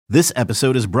This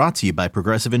episode is brought to you by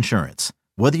Progressive Insurance.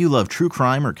 Whether you love true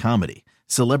crime or comedy,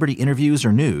 celebrity interviews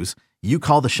or news, you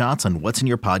call the shots on what's in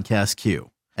your podcast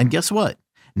queue. And guess what?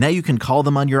 Now you can call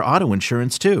them on your auto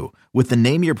insurance too with the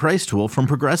Name Your Price tool from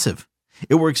Progressive.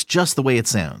 It works just the way it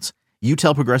sounds. You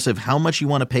tell Progressive how much you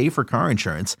want to pay for car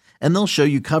insurance, and they'll show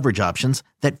you coverage options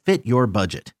that fit your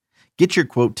budget. Get your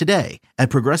quote today at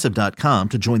Progressive.com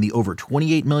to join the over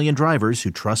 28 million drivers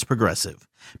who trust Progressive.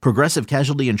 Progressive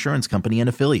Casualty Insurance Company and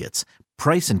Affiliates.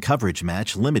 Price and coverage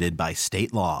match limited by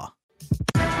state law.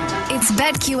 It's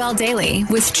BetQL Daily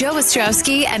with Joe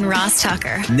Ostrowski and Ross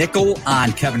Tucker. Nickel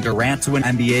on Kevin Durant to win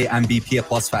NBA MVP at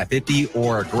plus 550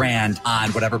 or $1,000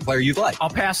 on whatever player you'd like. I'll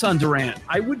pass on Durant.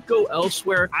 I would go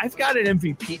elsewhere. I've got an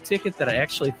MVP ticket that I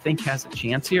actually think has a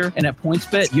chance here. And at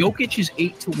PointsBet, Jokic is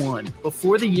 8-1.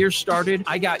 Before the year started,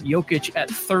 I got Jokic at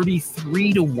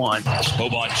 33-1.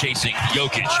 Boban chasing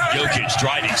Jokic. Jokic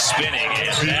driving, spinning,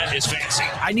 and that is fancy.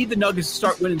 I need the Nuggets to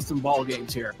start winning some ball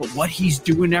games here. But what he's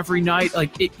doing every night,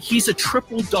 he's a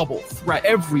triple-double threat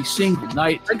every single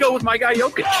night. I'd go with my guy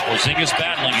Jokic. Porzingis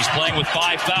battling. He's playing with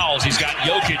 5 fouls. He's got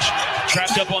Jokic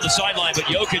trapped up on the sideline, but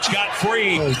Jokic got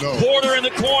free. Oh, no. Porter in the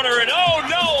corner, and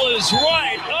Noel is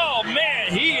right. Oh,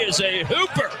 man, he is a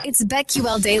hooper. It's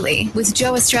BetQL Daily with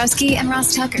Joe Ostrowski and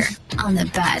Ross Tucker on The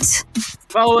Bet.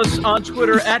 Follow us on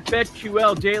Twitter at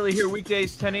BetQL Daily here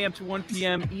weekdays 10 a.m. to 1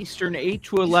 p.m. Eastern, 8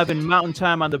 to 11 Mountain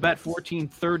Time on the Bet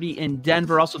 1430 in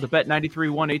Denver. Also the Bet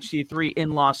 93.1 HD3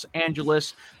 in Los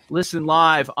Angeles. Listen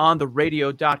live on the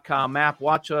radio.com app.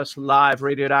 Watch us live,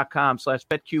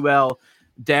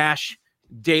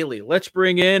 radio.com/BetQL-Daily. Let's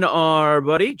bring in our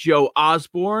buddy Joe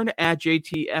Osborne at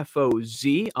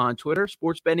JTFOZ on Twitter,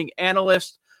 sports betting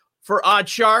analyst for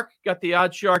OddsShark. Got the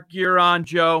OddsShark gear on,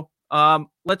 Joe.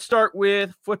 Let's start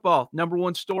with football. Number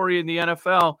one story in the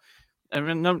NFL,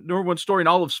 and number one story in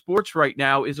all of sports right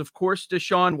now is, of course,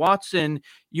 Deshaun Watson.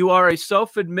 You are a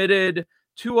self-admitted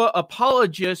Tua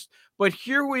apologist, but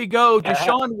here we go.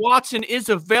 Deshaun Watson is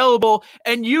available,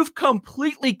 and you've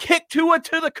completely kicked Tua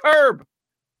to the curb.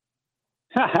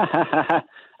 I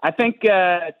think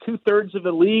 2/3 of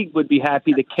the league would be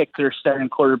happy to kick their starting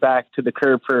quarterback to the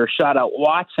curb for a shot at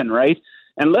Watson, right?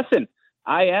 And listen,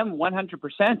 I am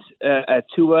 100% a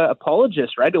Tua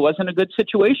apologist, right? It wasn't a good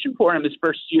situation for him his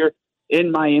first year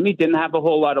in Miami. Didn't have a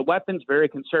whole lot of weapons, very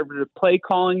conservative play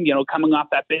calling, coming off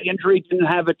that big injury, didn't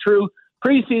have a true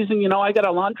preseason. I got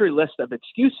a laundry list of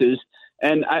excuses,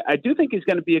 and I do think he's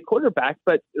going to be a quarterback,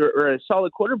 or a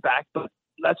solid quarterback, but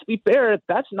let's be fair,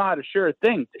 that's not a sure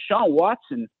thing. Deshaun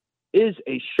Watson is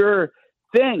a sure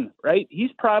thing, right?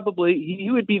 He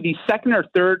would be the second or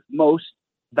third most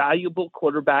valuable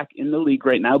quarterback in the league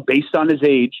right now based on his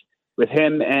age with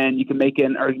him, and you can make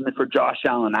an argument for Josh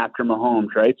Allen after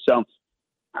Mahomes, right? So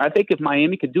I think if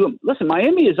Miami could do it, listen,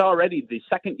 Miami is already the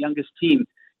second youngest team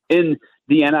in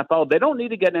the NFL. They don't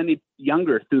need to get any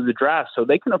younger through the draft, so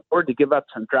they can afford to give up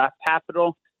some draft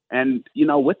capital. And,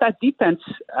 with that defense,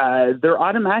 they're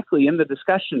automatically in the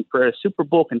discussion for a Super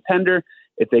Bowl contender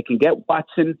if they can get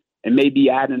Watson and maybe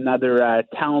add another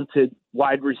talented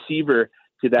wide receiver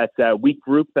to that weak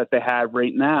group that they have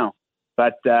right now.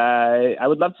 But I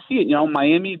would love to see it.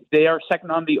 Miami, they are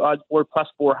second on the odds board, plus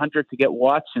 400 to get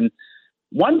Watson.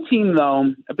 One team,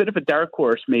 though, a bit of a dark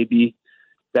horse maybe,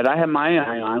 that I have my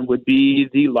eye on would be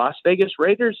the Las Vegas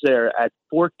Raiders there at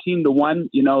 14-1.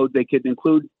 They could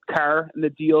include Carr in the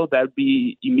deal. That would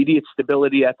be immediate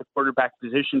stability at the quarterback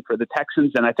position for the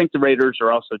Texans. And I think the Raiders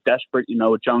are also desperate.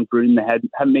 With John Gruden, they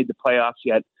haven't made the playoffs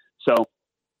yet. So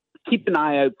keep an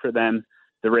eye out for them,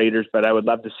 the Raiders, but I would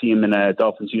love to see him in a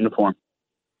Dolphins uniform.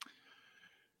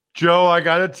 Joe, I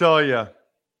got to tell you,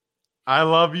 I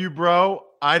love you, bro.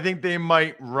 I think they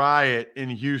might riot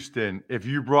in Houston if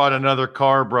you brought another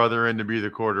Carr brother in to be the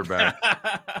quarterback.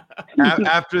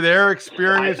 After their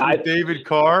experience with David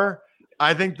Carr,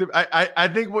 I think I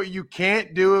think what you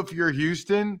can't do if you're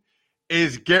Houston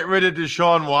is get rid of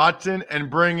Deshaun Watson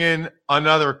and bring in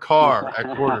another Carr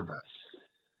at quarterback.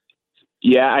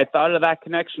 Yeah, I thought of that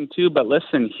connection too. But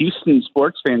listen, Houston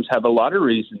sports fans have a lot of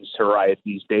reasons to riot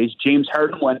these days. James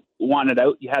Harden wanted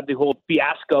out. You had the whole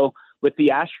fiasco with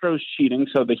the Astros cheating.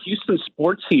 So the Houston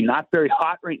sports scene, not very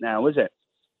hot right now, is it?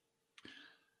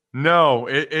 No,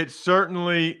 it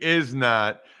certainly is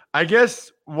not. I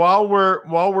guess while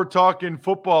we're talking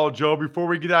football, Joe, before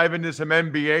we dive into some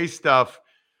NBA stuff,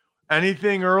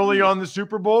 anything early on the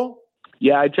Super Bowl?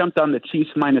 Yeah, I jumped on the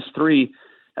Chiefs -3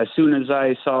 as soon as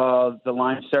I saw the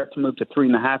line start to move to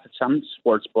 3.5 at some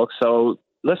sports books. So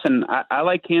listen, I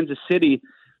like Kansas City.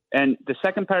 And the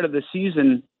second part of the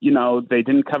season, they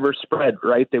didn't cover spread,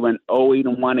 right? They went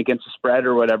 0-8-1 against the spread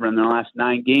or whatever in their last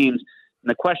 9 games. And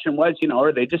the question was,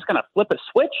 are they just going to flip a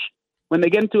switch when they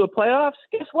get into a playoffs?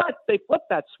 Guess what? They flipped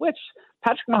that switch.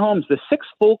 Patrick Mahomes, the 6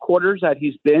 full quarters that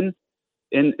he's been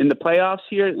in the playoffs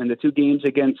here, in the 2 games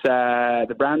against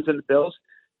the Browns and the Bills,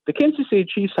 the Kansas City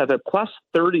Chiefs have a plus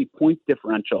 30 point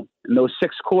differential in those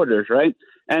 6 quarters, right?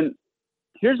 And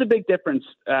here's a big difference,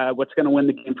 what's going to win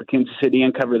the game for Kansas City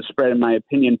and cover the spread, in my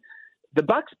opinion. The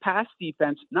Bucs pass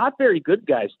defense, not very good,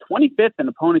 guys. 25th in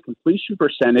opponent completion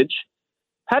percentage.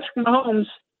 Patrick Mahomes,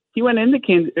 he went into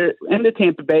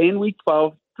Tampa Bay in Week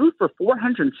 12, threw for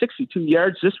 462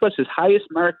 yards. This was his highest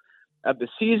mark of the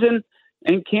season.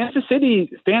 And Kansas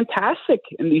City, fantastic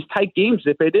in these tight games.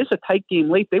 If it is a tight game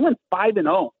late, they went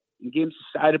 5-0 in games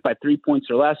decided by 3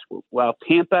 points or less, while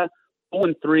Tampa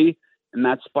 0-3 in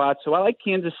that spot. So I like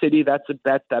Kansas City. That's a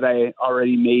bet that I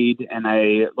already made, and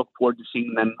I look forward to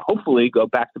seeing them hopefully go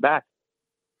back-to-back.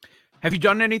 Have you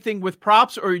done anything with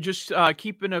props, or are you just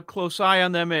keeping a close eye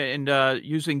on them and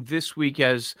using this week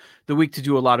as the week to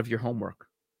do a lot of your homework?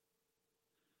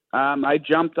 I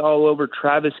jumped all over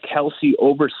Travis Kelce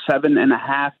over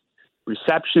 7.5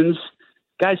 receptions.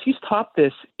 Guys, he's topped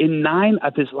this in 9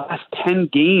 of his last 10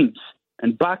 games.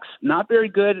 And Bucs, not very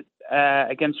good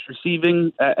against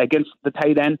receiving, against the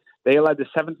tight end. They allowed the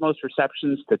 7th most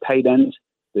receptions to tight ends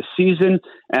this season.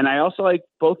 And I also like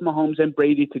both Mahomes and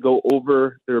Brady to go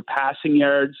over their passing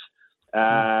yards.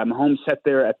 Mahomes set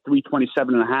there at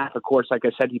 327.5. Of course, like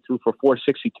I said, he threw for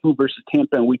 462 versus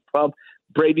Tampa in Week 12.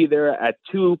 Brady there at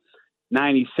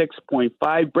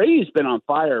 296.5. Brady's been on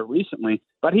fire recently,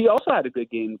 but he also had a good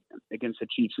game against the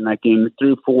Chiefs in that game. He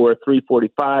threw for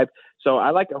 345. So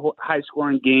I like a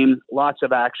high-scoring game, lots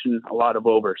of action, a lot of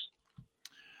overs.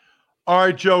 All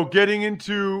right, Joe, getting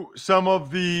into some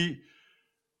of the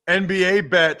NBA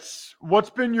bets, what's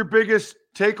been your biggest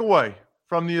takeaway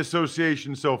from the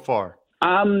association so far?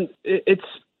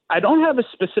 I don't have a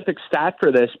specific stat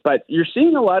for this, but you're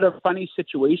seeing a lot of funny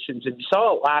situations. And you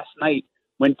saw it last night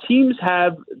when teams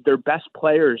have their best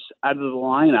players out of the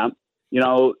lineup.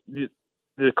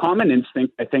 The common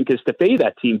instinct, I think, is to fade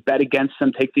that team, bet against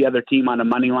them, take the other team on a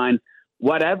money line,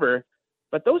 whatever.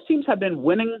 But those teams have been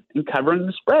winning and covering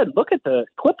the spread. Look at the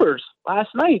Clippers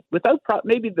last night without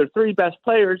maybe their 3 best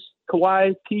players,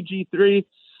 Kawhi, PG3,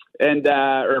 and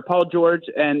or Paul George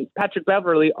and Patrick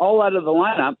Beverly, all out of the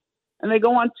lineup. And they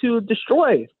go on to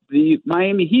destroy the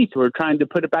Miami Heat, who are trying to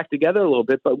put it back together a little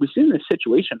bit. But we've seen this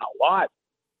situation a lot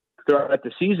throughout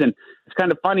the season. It's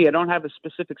kind of funny. I don't have a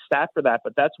specific stat for that,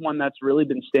 but that's one that's really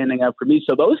been standing out for me.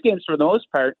 So those games, for the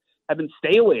most part, have been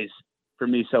stayaways for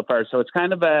me so far. So it's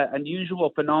kind of an unusual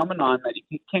phenomenon that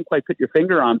you can't quite put your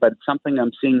finger on, but it's something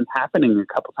I'm seeing happening a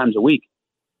couple times a week.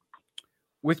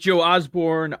 With Joe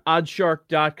Osborne,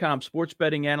 oddshark.com, sports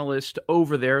betting analyst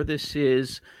over there. This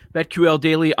is BetQL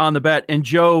Daily on the Bet. And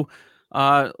Joe,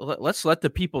 let's let the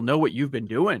people know what you've been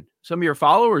doing. Some of your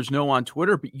followers know on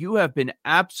Twitter, but you have been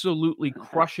absolutely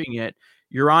crushing it.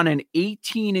 You're on an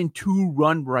 18-2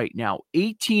 run right now,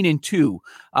 18-2.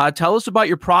 Tell us about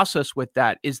your process with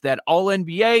that. Is that all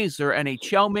NBA? Is there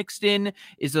NHL mixed in?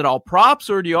 Is it all props,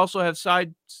 or do you also have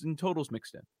sides and totals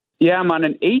mixed in? Yeah, I'm on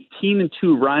an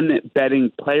 18-2 run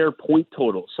betting player point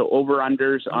total. So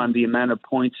over-unders on the amount of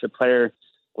points a player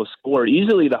will score.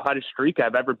 Easily the hottest streak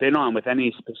I've ever been on with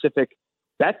any specific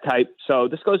bet type. So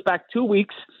this goes back 2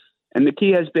 weeks. And the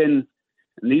key has been,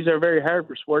 and these are very hard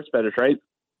for sports bettors, right?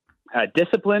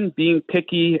 Discipline, being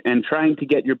picky, and trying to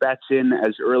get your bets in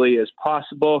as early as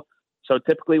possible. So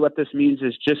typically what this means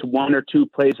is just 1 or 2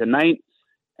 plays a night.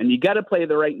 And you got to play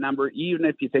the right number, even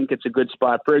if you think it's a good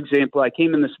spot. For example, I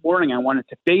came in this morning, I wanted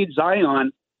to fade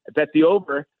Zion. I bet the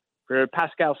over for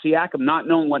Pascal Siakam, not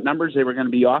knowing what numbers they were going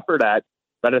to be offered at.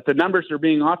 But if the numbers are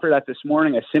being offered at this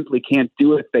morning, I simply can't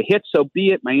do it. If they hit, so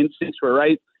be it. My instincts were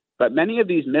right. But many of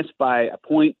these miss by a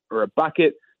point or a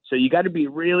bucket. So you got to be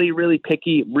really, really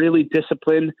picky, really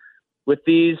disciplined with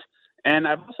these. And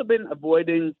I've also been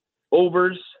avoiding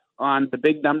overs on the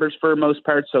big numbers for the most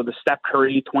part. So the Steph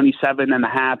Curry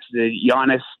 27.5, the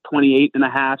Giannis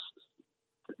 28.5.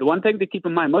 The one thing to keep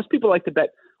in mind, most people like to bet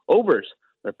overs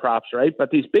or props, right? But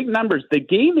these big numbers, the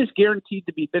game is guaranteed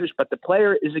to be finished, but the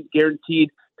player isn't guaranteed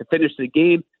to finish the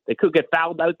game. They could get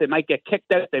fouled out. They might get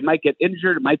kicked out. They might get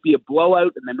injured. It might be a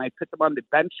blowout, and they might put them on the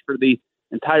bench for the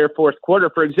entire fourth quarter.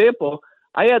 For example,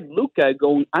 I had Luka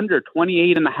going under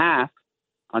 28.5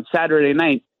 on Saturday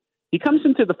night. He comes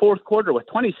into the fourth quarter with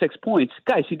 26 points.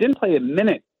 Guys, he didn't play a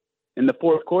minute in the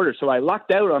fourth quarter, so I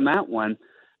lucked out on that one.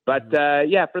 But,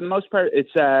 yeah, for the most part,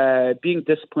 it's being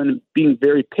disciplined and being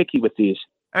very picky with these.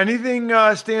 Anything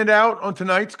stand out on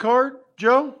tonight's card,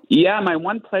 Joe? Yeah, my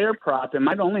one-player prop, I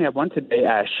might only have one today,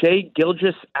 Shai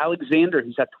Gilgeous-Alexander.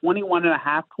 He's at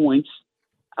 21.5 points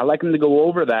I like him to go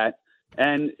over that.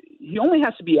 And he only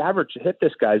has to be average to hit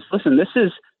this, guys. Listen, this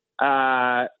is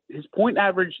his point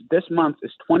average this month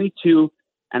is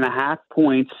 22.5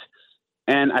 points.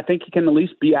 And I think he can at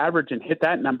least be average and hit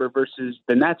that number versus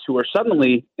the Nets, who are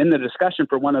suddenly in the discussion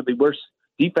for one of the worst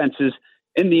defenses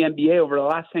in the NBA. Over the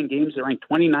last 10 games, they're ranked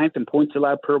 29th in points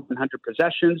allowed per 100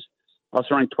 possessions,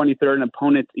 also ranked 23rd in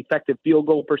opponent effective field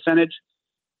goal percentage.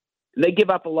 And they give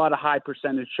up a lot of high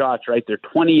percentage shots, right? They're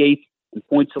 28th in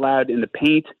points allowed in the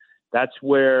paint. That's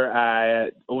where,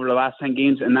 over the last 10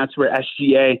 games, and that's where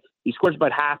SGA, he scores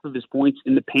about half of his points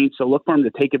in the paint. So look for him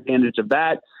to take advantage of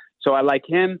that. So I like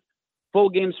him. Full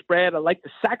game spread. I like the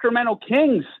Sacramento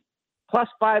Kings plus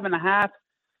 5.5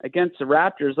 against the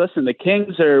Raptors. Listen, the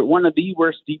Kings are one of the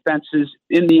worst defenses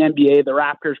in the NBA. The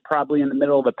Raptors probably in the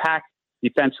middle of the pack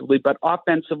defensively, but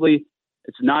offensively,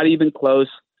 it's not even close.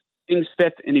 Kings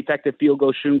 5th in effective field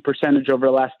goal shooting percentage over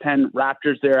the last 10.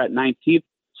 Raptors there at 19th.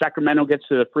 Sacramento gets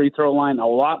to the free throw line a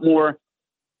lot more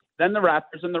than the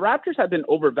Raptors, and the Raptors have been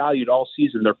overvalued all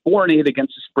season. They're 4-8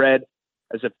 against the spread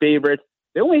as a favorite.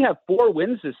 They only have 4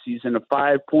 wins this season of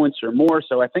 5 points or more,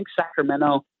 so I think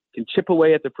Sacramento can chip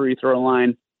away at the free throw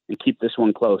line and keep this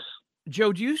one close.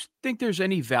 Joe, do you think there's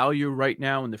any value right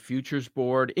now in the futures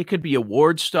board? It could be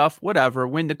award stuff, whatever,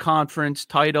 win the conference,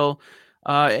 title,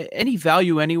 any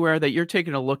value anywhere that you're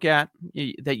taking a look at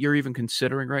that you're even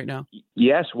considering right now?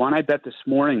 Yes, one I bet this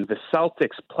morning, the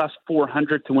Celtics plus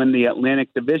 400 to win the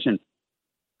Atlantic Division.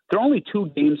 They're only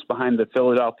 2 games behind the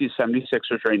Philadelphia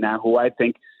 76ers right now, who I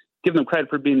think give them credit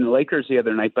for beating the Lakers the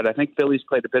other night, but I think Philly's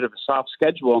played a bit of a soft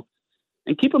schedule.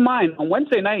 And keep in mind, on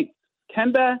Wednesday night,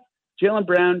 Kemba, Jaylen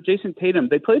Brown, Jason Tatum,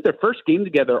 they played their first game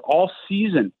together all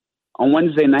season on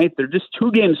Wednesday night. They're just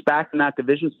 2 games back in that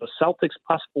division, so Celtics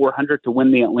plus 400 to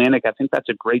win the Atlantic. I think that's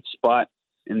a great spot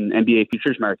in NBA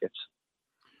futures markets.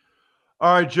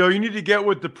 All right, Joe, you need to get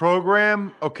with the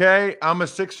program, okay? I'm a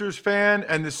Sixers fan,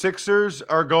 and the Sixers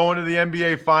are going to the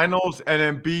NBA Finals,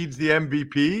 and Embiid's the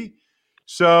MVP.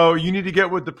 So you need to get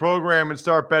with the program and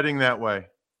start betting that way.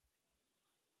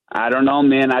 I don't know,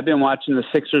 man. I've been watching the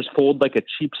Sixers fold like a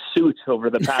cheap suit over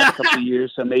the past couple of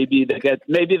years. So maybe they got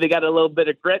a little bit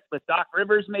of grit with Doc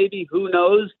Rivers. Maybe, who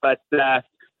knows? But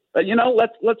you know,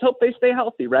 let's hope they stay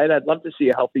healthy, right? I'd love to see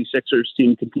a healthy Sixers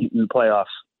team compete in the playoffs.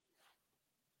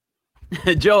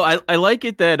 Joe, I like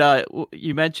it that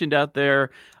you mentioned out there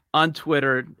on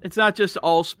Twitter, it's not just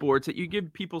all sports, that you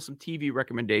give people some TV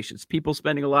recommendations. People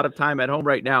spending a lot of time at home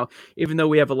right now, even though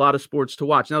we have a lot of sports to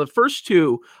watch. Now, the first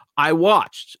 2 I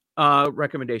watched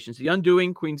recommendations, The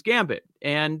Undoing, Queen's Gambit,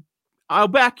 and I'll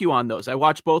back you on those. I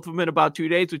watched both of them in about 2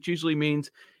 days, which usually means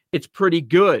it's pretty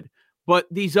good. But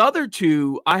these other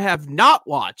 2 I have not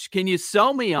watched. Can you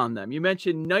sell me on them? You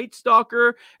mentioned Night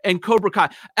Stalker and Cobra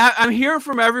Kai. I'm hearing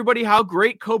from everybody how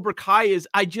great Cobra Kai is.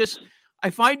 I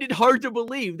find it hard to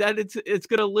believe that it's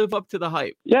going to live up to the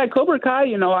hype. Yeah, Cobra Kai,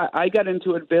 you know, I got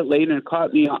into it a bit late and it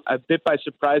caught me a bit by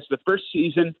surprise. The first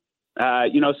season,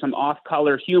 you know, some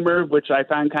off-color humor, which I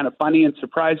found kind of funny and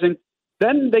surprising.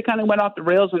 Then they kind of went off the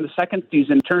rails in the second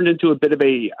season, turned into a bit of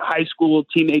a high school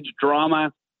teenage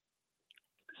drama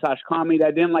 / comedy. I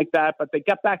didn't like that, but they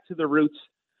got back to the roots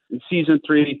in season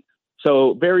 3.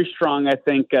 So very strong, I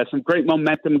think. Some great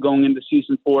momentum going into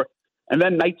season 4. And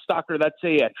then Night Stalker, that's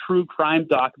a true crime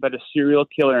doc about a serial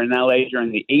killer in L.A.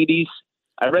 during the 80s.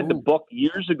 I read the book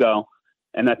years ago,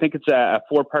 and I think it's a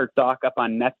 4-part doc up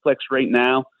on Netflix right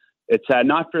now. It's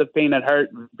not for the faint at heart,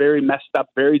 very messed up,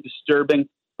 very disturbing.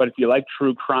 But if you like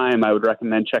true crime, I would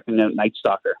recommend checking out Night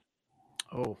Stalker.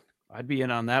 Oh, I'd be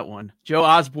in on that one. Joe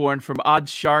Osborne from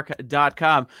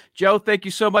oddshark.com. Joe, thank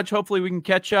you so much. Hopefully we can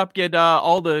catch up, get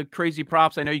all the crazy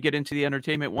props. I know you get into the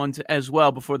entertainment ones as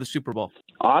well before the Super Bowl.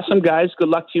 Awesome, guys. Good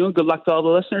luck to you, and good luck to all the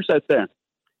listeners out there.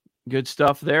 Good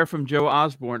stuff there from Joe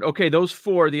Osborne. Okay, those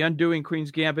 4, The Undoing, Queen's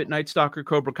Gambit, Night Stalker,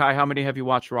 Cobra Kai. How many have you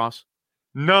watched, Ross?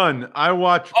 None. I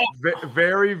watch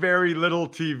very, very little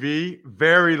TV,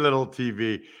 very little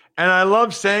TV. And I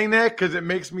love saying that because it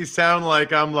makes me sound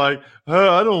like I'm like,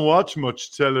 I don't watch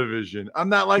much television. I'm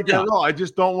not like that at all. I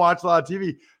just don't watch a lot of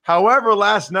TV. However,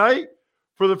 last night,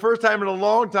 for the first time in a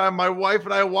long time, my wife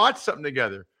and I watched something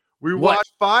together. We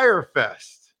watched Fyre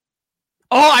Fest.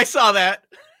 Oh, I saw that.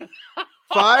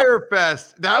 Fyre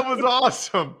Fest. That was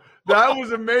awesome. That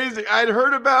was amazing. I'd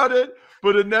heard about it,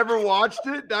 but had never watched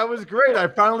it. That was great. I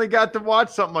finally got to watch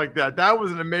something like that. That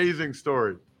was an amazing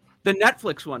story. The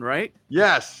Netflix one, right?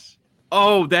 Yes.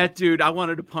 Oh, that dude. I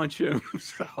wanted to punch him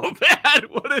so bad.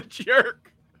 What a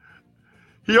jerk.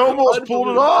 He almost pulled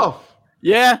it off.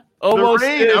 Yeah, almost. The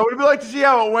rain. I would like to see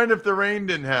how it went if the rain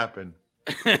didn't happen.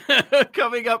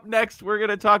 Coming up next, we're going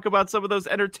to talk about some of those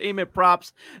entertainment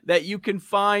props that you can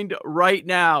find right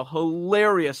now.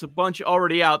 Hilarious. A bunch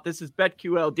already out. This is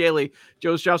BetQL Daily.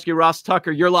 Joe Ostrowski, Ross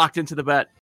Tucker. You're locked into the bet.